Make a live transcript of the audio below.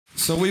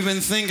So we've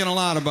been thinking a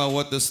lot about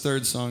what this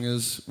third song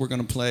is we're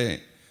gonna play.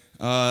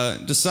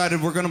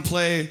 Decided we're gonna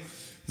play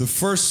the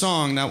first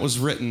song that was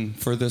written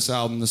for this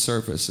album, The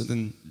Surface. And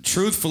then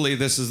truthfully,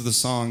 this is the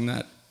song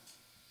that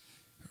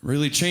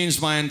really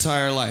changed my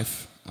entire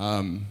life.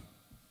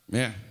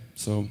 Yeah,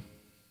 so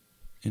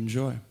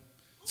enjoy.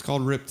 It's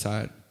called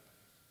Riptide.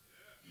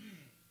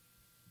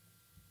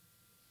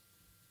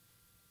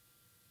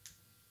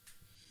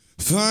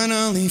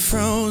 Finally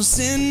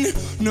frozen,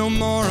 no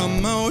more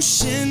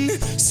emotion.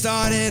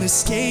 Started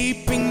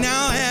escaping,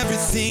 now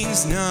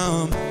everything's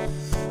numb.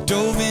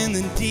 Dove in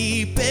the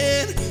deep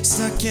end,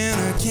 stuck and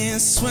I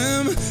can't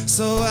swim.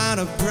 So out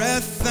of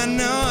breath, I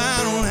know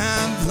I don't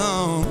have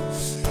long.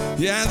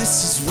 Yeah,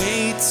 this is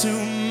way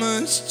too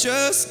much,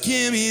 just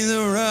give me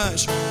the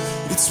rush.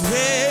 It's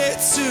way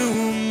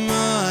too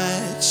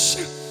much.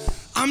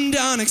 I'm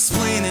done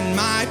explaining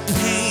my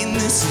pain,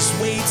 this is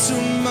way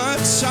too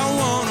much. I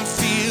wanna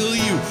feel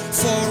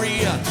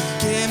euphoria,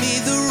 give me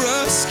the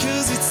rush,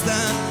 cause it's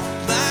the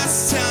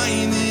last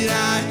time that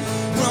I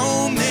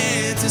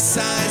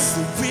romanticize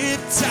the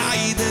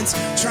riptide that's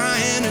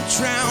trying to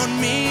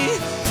drown me.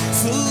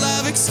 Full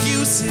of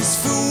excuses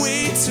for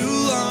way too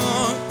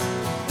long.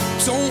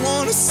 Don't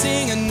wanna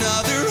sing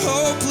another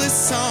hopeless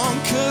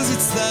song, cause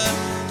it's the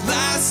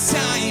last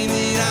time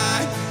that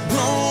I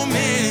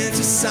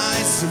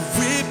romanticize the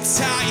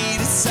riptide.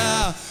 It's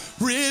a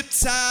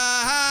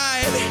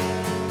riptide.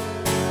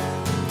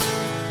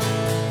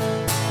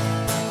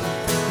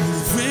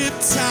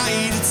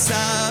 Riptide, it's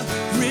a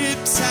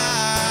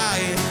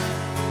riptide.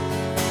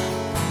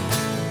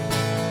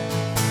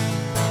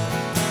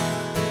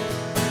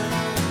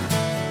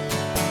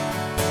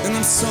 And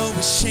I'm so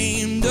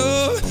ashamed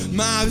of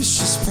my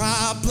vicious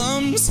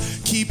problems,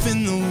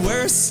 keeping the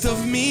worst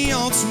of me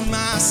all to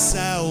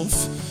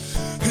myself.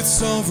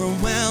 It's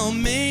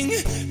overwhelming,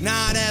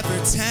 not ever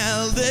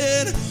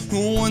telling the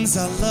ones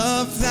I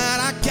love that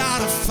I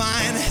gotta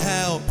find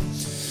help.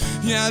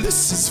 Yeah,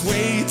 this is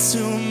way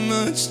too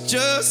much,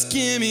 just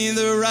give me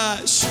the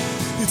rush.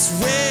 It's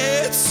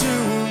way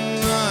too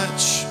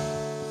much.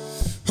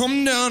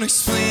 I'm done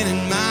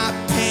explaining my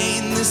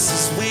pain, this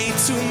is way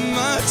too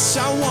much.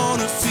 I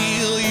wanna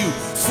feel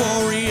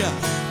euphoria,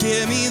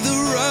 give me the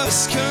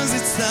rush, cause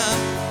it's the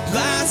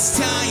last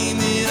time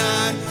that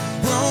I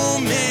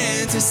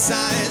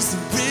romanticize the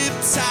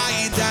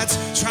riptide that's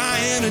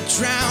trying to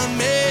drown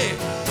me.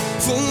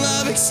 Full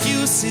of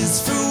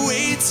excuses for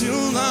way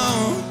too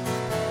long.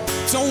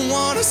 Don't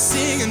wanna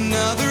sing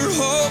another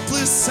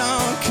hopeless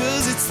song,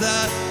 cause it's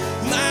the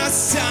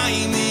last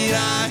time that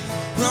I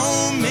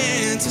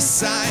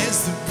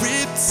romanticize the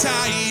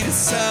riptide.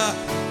 It's a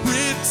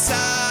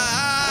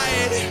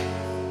riptide.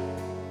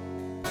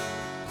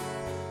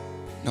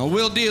 Now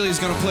Will Dealey's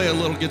gonna play a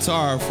little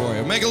guitar for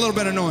you. Make a little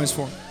bit of noise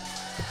for him.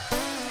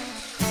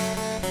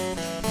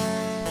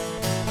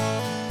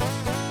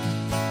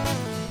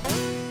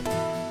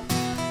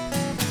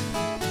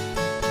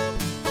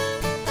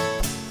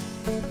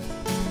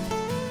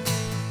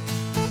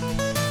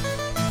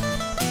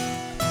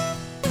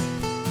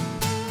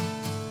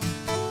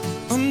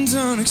 I'm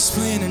done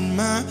explaining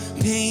my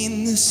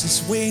pain, this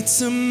is way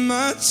too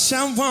much.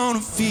 I wanna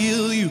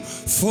feel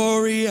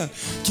euphoria,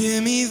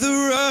 give me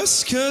the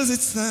rush, cause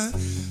it's the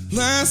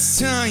last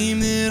time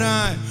that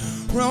I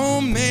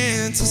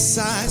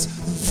romanticize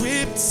the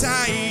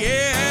riptide,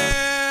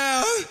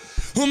 yeah.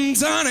 I'm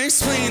done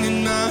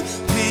explaining my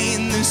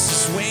pain, this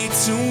is way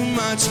too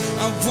much.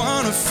 I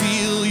wanna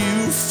feel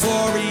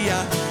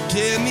euphoria,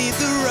 give me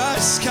the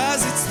rush,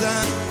 cause it's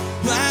the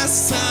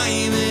last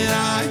time that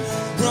I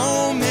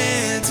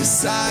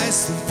romanticize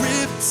the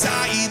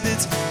riptide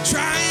that's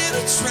trying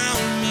to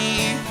drown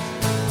me.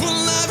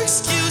 Full of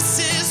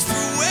excuses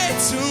for way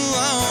too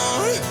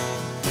long.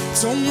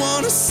 Don't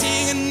wanna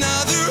sing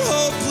another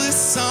hopeless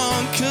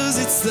song, cause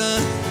it's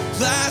the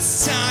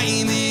last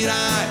time that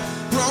I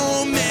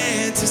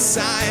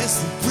romanticize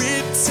the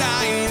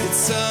riptide.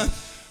 It's a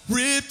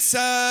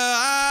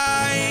riptide.